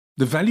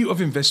The value of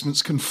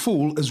investments can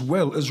fall as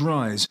well as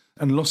rise,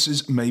 and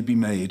losses may be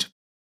made.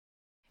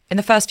 In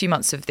the first few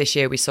months of this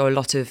year, we saw a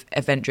lot of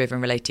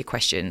event-driven related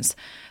questions.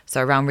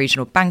 So around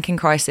regional banking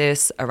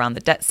crisis, around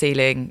the debt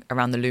ceiling,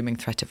 around the looming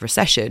threat of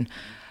recession.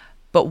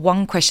 But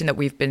one question that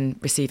we've been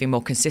receiving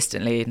more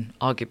consistently, and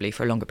arguably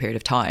for a longer period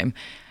of time,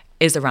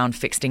 is around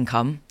fixed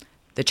income,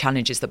 the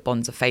challenges that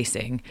bonds are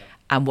facing,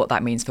 and what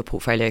that means for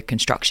portfolio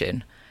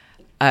construction.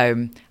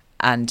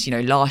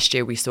 Last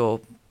year we saw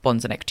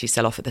bonds and equities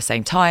sell off at the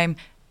same time.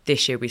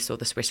 This year we saw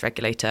the Swiss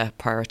regulator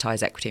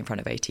prioritise equity in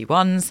front of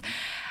AT1s.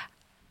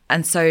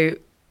 And so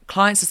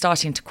clients are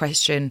starting to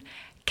question,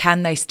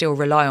 can they still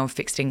rely on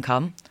fixed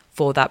income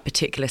for that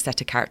particular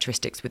set of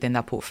characteristics within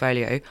their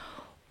portfolio,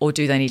 or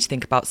do they need to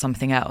think about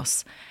something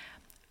else?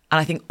 And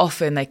I think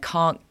often they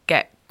can't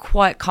get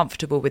quite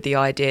comfortable with the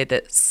idea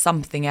that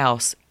something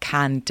else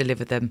can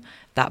deliver them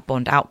that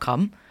bond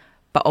outcome,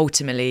 but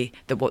ultimately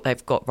that what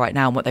they've got right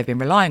now and what they've been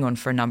relying on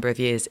for a number of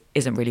years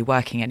isn't really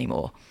working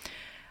anymore.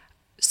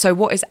 So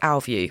what is our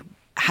view?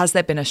 Has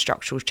there been a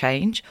structural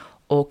change?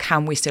 Or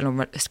can we still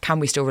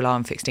rely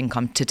on fixed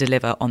income to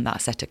deliver on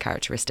that set of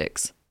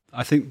characteristics?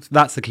 I think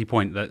that's the key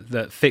point,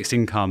 that fixed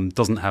income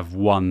doesn't have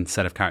one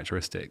set of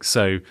characteristics.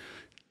 So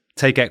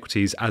take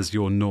equities as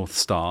your North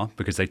Star,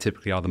 because they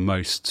typically are the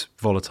most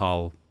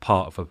volatile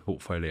part of a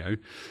portfolio.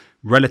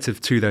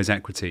 Relative to those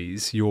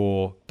equities,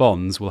 your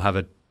bonds will have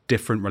a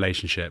different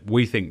relationship,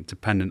 we think,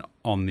 dependent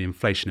on the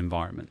inflation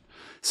environment.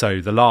 So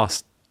the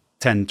last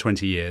 10,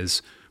 20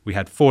 years, we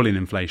had falling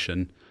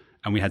inflation,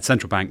 and we had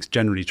central banks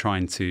generally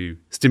trying to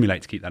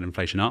stimulate to keep that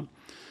inflation up.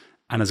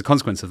 And as a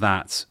consequence of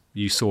that,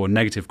 you saw a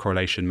negative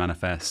correlation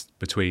manifest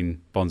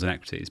between bonds and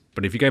equities.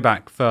 But if you go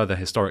back further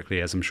historically,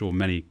 as I'm sure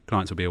many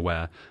clients will be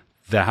aware,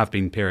 there have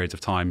been periods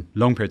of time,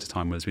 long periods of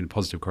time, where there's been a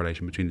positive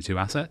correlation between the two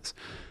assets.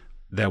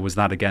 There was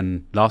that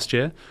again last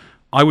year.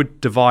 I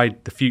would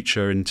divide the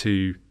future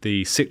into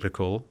the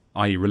cyclical,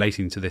 i.e.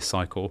 relating to this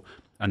cycle,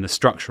 and the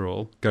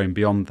structural, going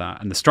beyond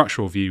that. And the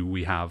structural view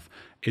we have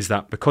is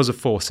that because of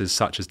forces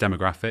such as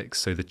demographics,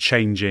 so the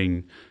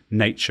changing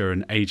nature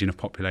and aging of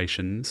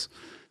populations,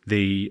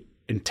 the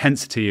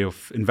intensity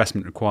of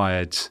investment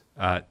required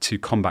to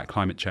combat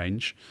climate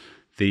change,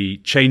 the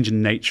change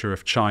in nature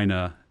of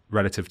China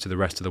relative to the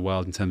rest of the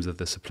world in terms of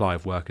the supply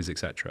of workers,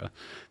 etc.,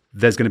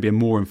 there's going to be a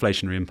more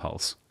inflationary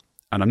impulse.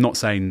 And I'm not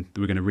saying that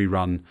we're going to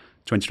rerun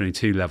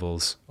 2022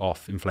 levels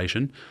of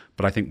inflation,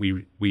 but I think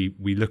we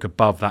look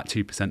above that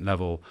 2%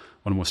 level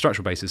on a more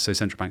structural basis. So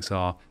central banks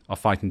are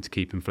fighting to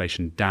keep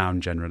inflation down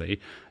generally,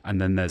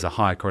 and then there's a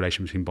higher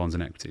correlation between bonds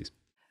and equities.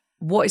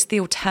 What is the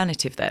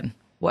alternative then?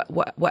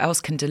 What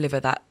else can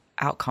deliver that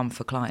outcome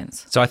for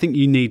clients? So I think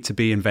you need to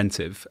be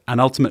inventive, and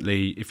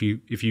ultimately, if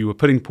you were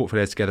putting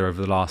portfolios together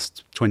over the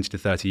last 20 to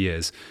 30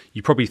 years,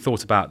 you probably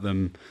thought about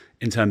them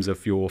in terms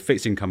of your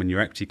fixed income and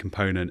your equity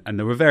component, and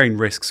there were varying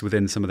risks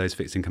within some of those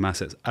fixed income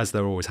assets, as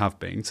there always have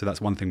been. So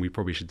that's one thing we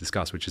probably should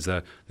discuss, which is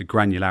the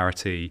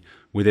granularity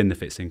within the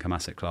fixed income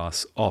asset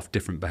class of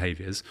different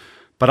behaviours.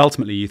 But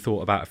ultimately, you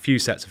thought about a few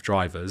sets of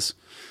drivers,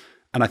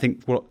 and I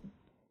think what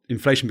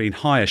inflation being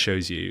higher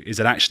shows you is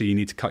that actually you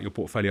need to cut your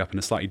portfolio up in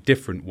a slightly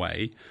different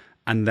way,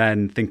 and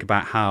then think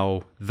about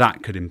how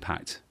that could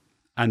impact.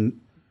 And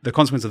the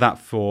consequence of that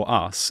for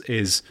us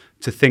is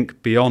to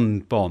think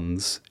beyond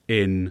bonds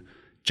in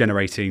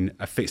generating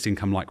a fixed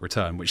income-like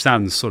return, which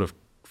sounds sort of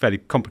fairly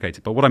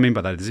complicated. But what I mean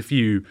by that is if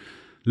you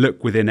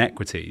look within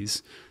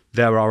equities,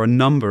 there are a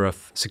number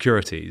of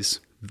securities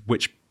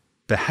which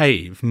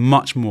behave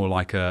much more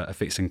like a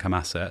fixed income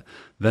asset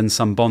than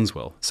some bonds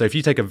will. So if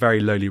you take a very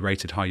lowly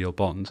rated high yield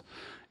bond,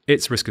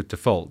 its risk of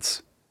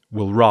default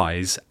will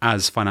rise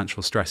as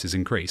financial stresses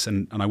increase.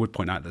 And I would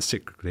point out that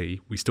cyclically,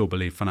 we still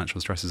believe financial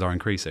stresses are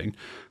increasing.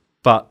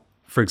 But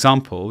for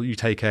example, you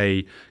take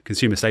a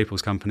consumer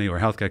staples company or a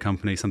healthcare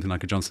company, something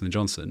like a Johnson &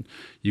 Johnson,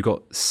 you've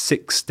got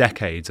 6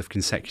 decades of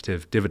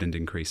consecutive dividend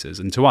increases.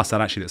 And to us, that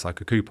actually looks like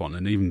a coupon.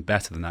 And even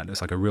better than that, it looks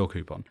like a real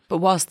coupon. But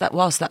whilst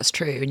that's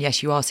true, and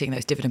yes, you are seeing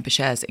those dividend per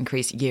shares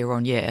increase year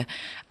on year,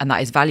 and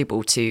that is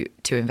valuable to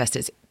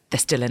investors, they're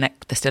still in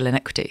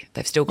equity.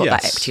 They've still got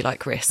that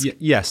equity-like risk.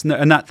 Yes, no,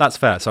 and that's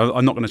fair. So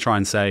I'm not going to try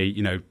and say,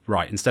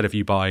 right, instead of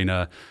you buying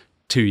a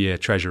 2-year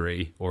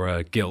treasury or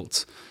a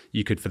gilt,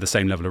 you could, for the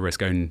same level of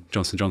risk, own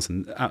Johnson &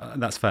 Johnson.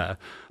 That's fair.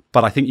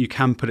 But I think you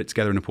can put it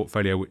together in a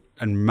portfolio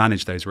and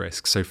manage those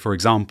risks. So, for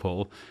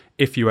example,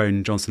 if you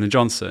own Johnson &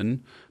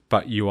 Johnson,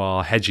 but you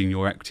are hedging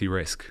your equity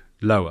risk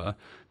lower,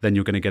 then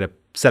you're going to get a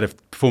set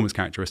of performance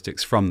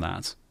characteristics from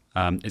that.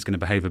 It's going to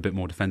behave a bit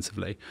more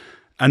defensively.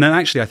 And then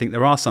actually, I think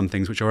there are some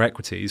things which are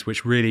equities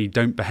which really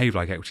don't behave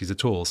like equities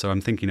at all. So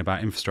I'm thinking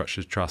about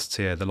infrastructure trusts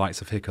here, the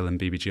likes of HICL and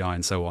BBGI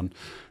and so on.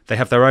 They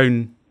have their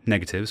own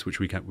negatives, which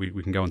we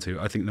can go on to.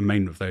 I think the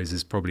main of those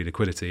is probably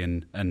liquidity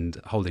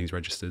and holdings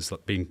registers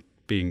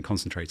being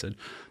concentrated.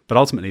 But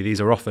ultimately,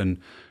 these are often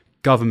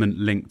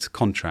government-linked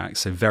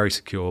contracts, so very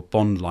secure,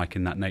 bond-like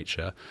in that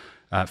nature,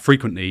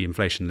 frequently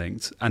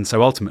inflation-linked. And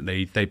so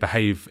ultimately, they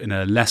behave in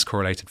a less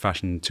correlated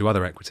fashion to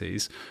other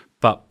equities,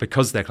 But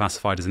because they're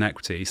classified as an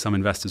equity, some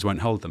investors won't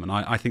hold them. And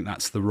I think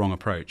that's the wrong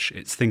approach.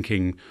 It's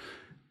thinking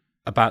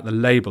about the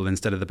label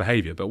instead of the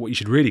behavior. But what you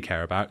should really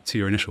care about, to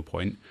your initial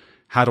point,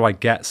 how do I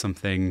get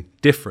something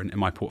different in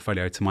my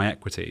portfolio to my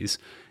equities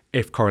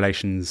if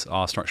correlations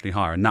are structurally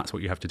higher? And that's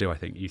what you have to do, I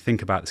think. You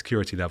think about the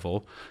security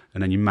level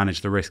and then you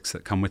manage the risks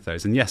that come with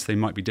those. And yes, they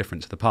might be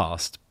different to the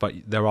past, but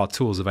there are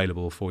tools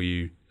available for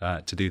you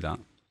to do that.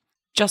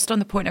 Just on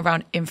the point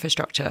around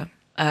infrastructure,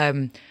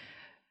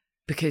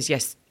 because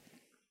yes,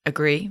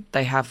 agree,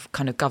 they have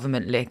kind of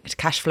government linked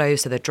cash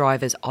flows, so the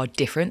drivers are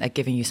different. They're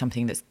giving you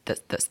something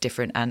that's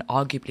different and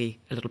arguably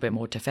a little bit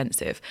more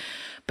defensive.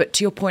 But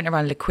to your point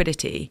around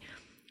liquidity,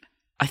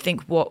 I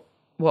think what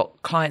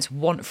clients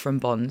want from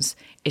bonds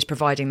is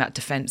providing that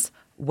defense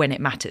when it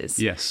matters.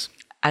 Yes.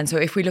 And so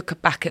if we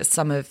look back at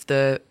some of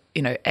the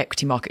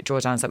equity market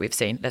drawdowns that we've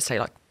seen, let's say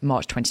like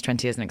March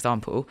 2020 as an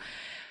example,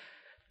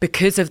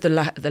 because of the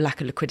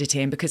lack of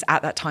liquidity and because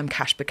at that time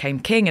cash became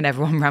king and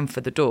everyone ran for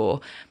the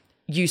door,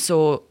 you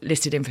saw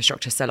listed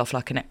infrastructure sell off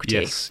like an equity.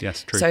 Yes,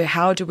 true. So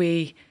how do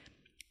we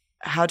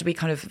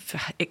kind of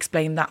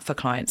explain that for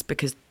clients,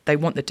 because they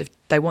want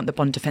the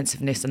bond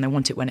defensiveness and they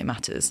want it when it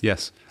matters?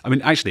 Yes. I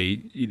mean,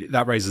 actually,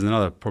 that raises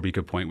another probably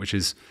good point, which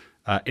is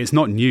it's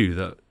not new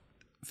that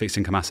fixed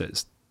income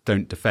assets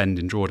don't defend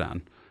in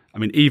drawdown. I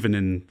mean, even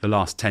in the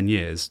last 10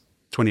 years,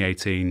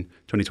 2018,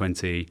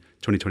 2020,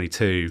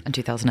 2022. And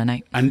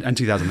 2008. And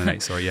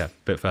 2008, sorry, yeah. A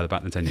bit further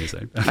back than 10 years,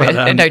 though.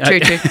 No, true.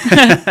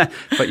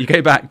 But you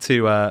go back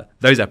to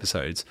those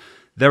episodes,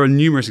 there are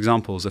numerous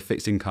examples of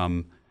fixed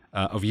income,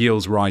 of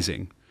yields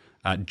rising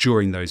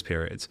during those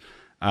periods.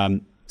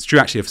 It's true,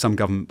 actually, of some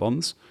government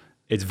bonds.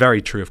 It's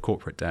very true of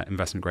corporate debt,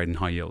 investment grade and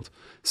high yield.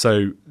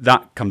 So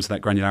that comes to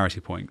that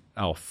granularity point,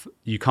 Alf.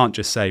 You can't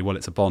just say, well,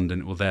 it's a bond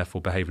and it will therefore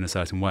behave in a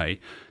certain way,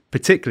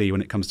 particularly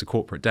when it comes to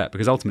corporate debt,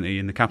 because ultimately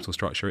in the capital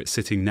structure, it's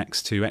sitting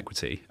next to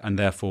equity. And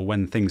therefore,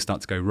 when things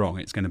start to go wrong,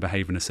 it's going to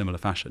behave in a similar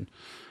fashion.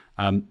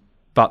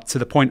 But to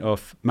the point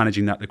of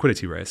managing that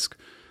liquidity risk,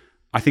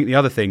 I think the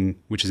other thing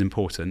which is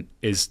important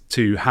is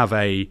to have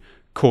a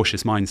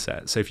cautious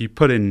mindset. So if you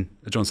put in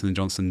a Johnson &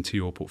 Johnson to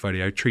your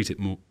portfolio, treat it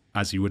more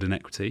as you would an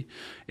equity.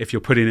 If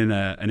you're putting in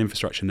an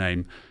infrastructure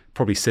name,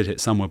 probably sit it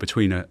somewhere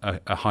between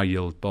a high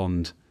yield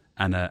bond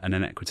and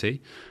an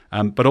equity.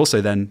 But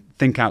also then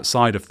think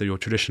outside of your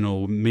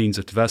traditional means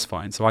of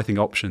diversifying. So I think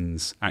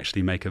options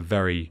actually make a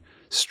very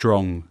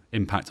strong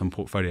impact on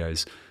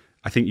portfolios.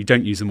 I think you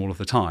don't use them all of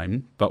the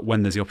time, but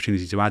when there's the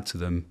opportunity to add to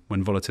them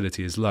when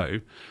volatility is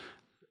low,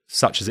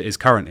 such as it is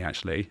currently,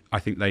 actually, I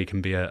think they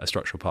can be a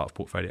structural part of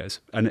portfolios.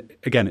 And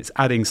again, it's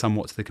adding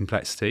somewhat to the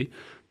complexity,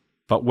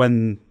 but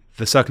when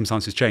the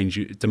circumstances change,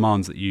 it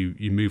demands that you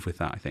move with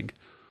that, I think.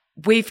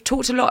 We've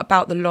talked a lot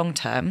about the long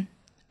term,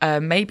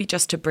 maybe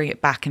just to bring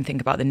it back and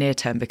think about the near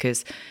term,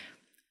 because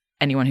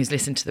anyone who's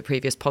listened to the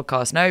previous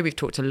podcast know we've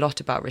talked a lot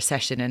about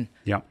recession and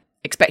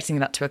expecting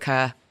that to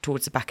occur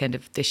towards the back end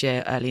of this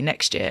year, early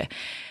next year.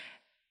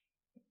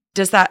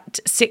 Does that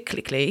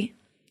cyclically,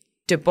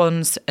 do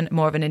bonds, and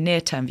more of in a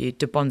near-term view,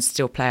 do bonds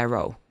still play a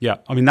role? Yeah,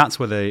 I mean, that's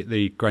where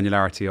the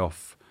granularity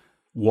of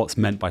what's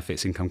meant by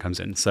fixed income comes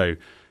in. So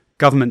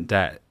government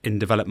debt in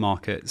developed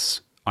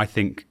markets, I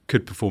think,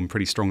 could perform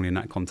pretty strongly in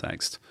that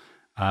context,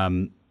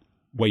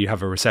 where you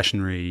have a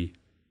recessionary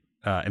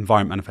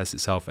environment manifest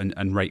itself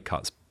and rate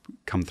cuts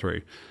come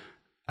through.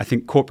 I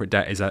think corporate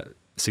debt is at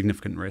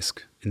significant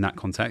risk in that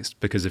context,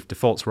 because if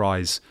defaults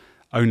rise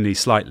only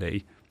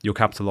slightly, your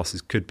capital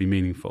losses could be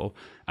meaningful.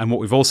 And what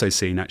we've also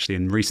seen actually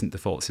in recent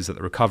defaults is that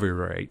the recovery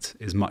rate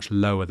is much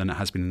lower than it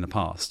has been in the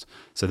past.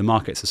 So the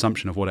market's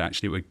assumption of what it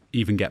actually would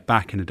even get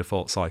back in a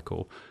default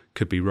cycle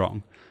could be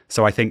wrong.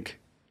 So I think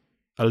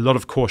a lot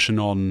of caution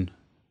on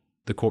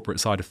the corporate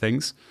side of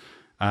things.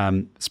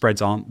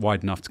 Spreads aren't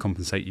wide enough to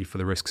compensate you for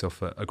the risks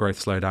of a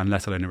growth slowdown,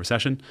 let alone a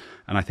recession.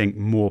 And I think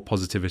more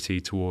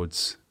positivity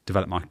towards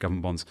developed market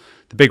government bonds.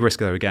 The big risk,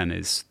 though, again,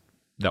 is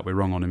that we're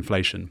wrong on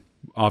inflation.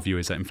 Our view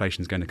is that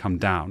inflation is going to come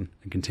down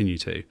and continue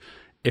to.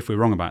 If we're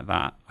wrong about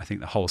that, I think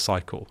the whole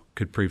cycle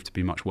could prove to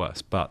be much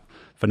worse. But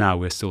for now,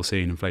 we're still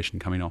seeing inflation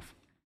coming off.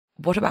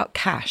 What about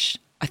cash?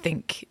 I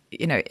think,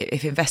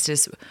 if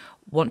investors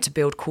want to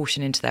build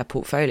caution into their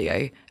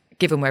portfolio,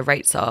 given where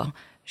rates are,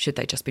 should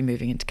they just be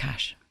moving into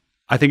cash?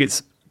 I think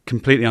it's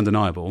completely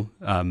undeniable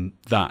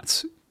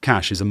that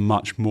cash is a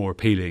much more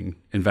appealing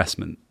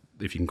investment,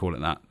 if you can call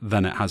it that,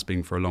 than it has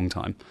been for a long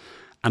time.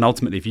 And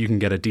ultimately, if you can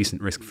get a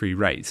decent risk-free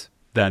rate,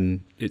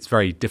 then it's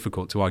very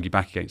difficult to argue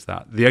back against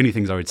that. The only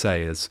things I would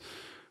say is,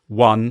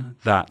 one,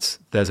 that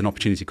there's an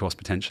opportunity cost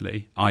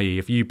potentially, i.e.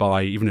 if you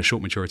buy even a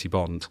short maturity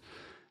bond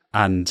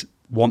and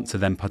want to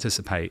then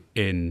participate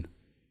in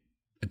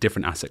a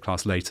different asset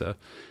class later,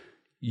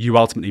 you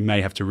ultimately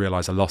may have to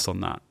realise a loss on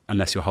that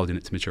unless you're holding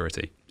it to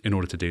maturity in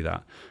order to do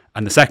that.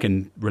 And the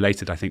second,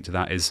 related I think to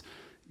that, is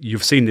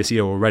you've seen this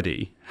year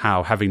already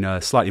how having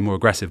a slightly more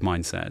aggressive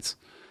mindset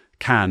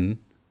can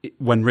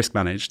when risk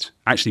managed,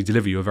 actually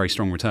deliver you a very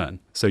strong return.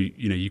 So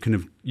you can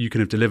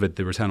have delivered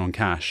the return on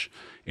cash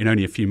in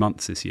only a few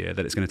months this year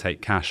that it's going to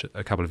take cash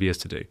a couple of years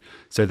to do.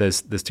 So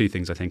there's two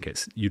things. I think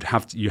it's you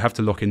have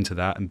to lock into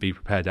that and be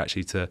prepared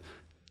actually to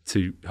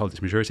hold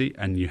its maturity,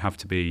 and you have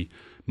to be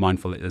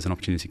mindful that there's an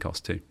opportunity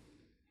cost too.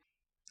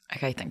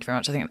 Okay, thank you very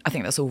much. I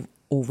think that's all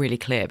really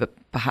clear. But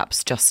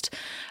perhaps just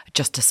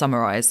to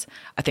summarise,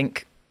 I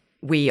think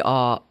we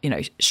are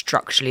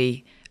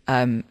structurally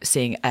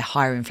seeing a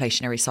higher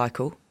inflationary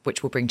cycle,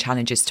 which will bring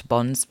challenges to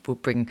bonds.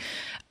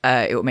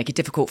 It will make it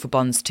difficult for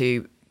bonds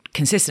to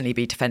consistently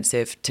be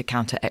defensive to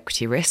counter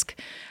equity risk,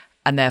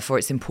 and therefore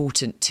it's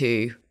important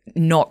to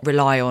not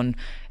rely on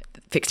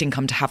fixed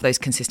income to have those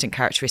consistent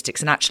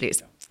characteristics. And actually,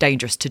 it's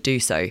dangerous to do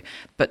so,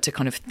 but to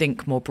kind of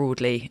think more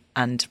broadly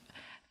and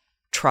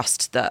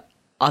trust that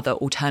other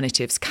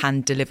alternatives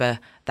can deliver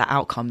the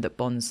outcome that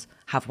bonds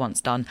have once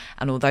done.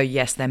 And although,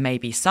 yes, there may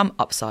be some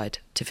upside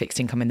to fixed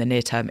income in the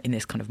near term in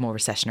this kind of more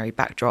recessionary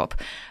backdrop,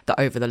 that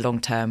over the long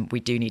term, we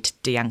do need to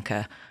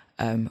de-anchor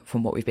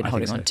from what we've been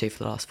holding on to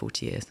for the last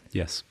 40 years.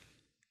 Yes.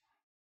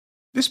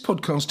 This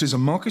podcast is a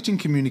marketing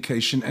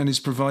communication and is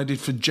provided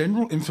for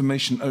general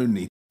information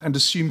only and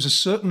assumes a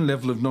certain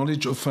level of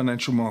knowledge of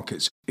financial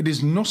markets. It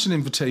is not an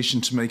invitation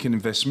to make an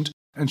investment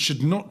and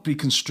should not be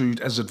construed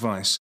as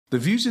advice. The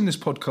views in this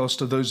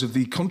podcast are those of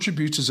the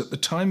contributors at the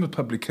time of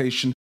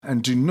publication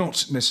and do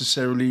not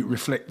necessarily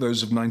reflect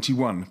those of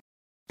 91.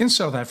 In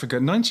South Africa,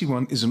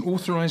 91 is an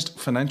authorised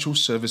financial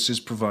services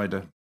provider.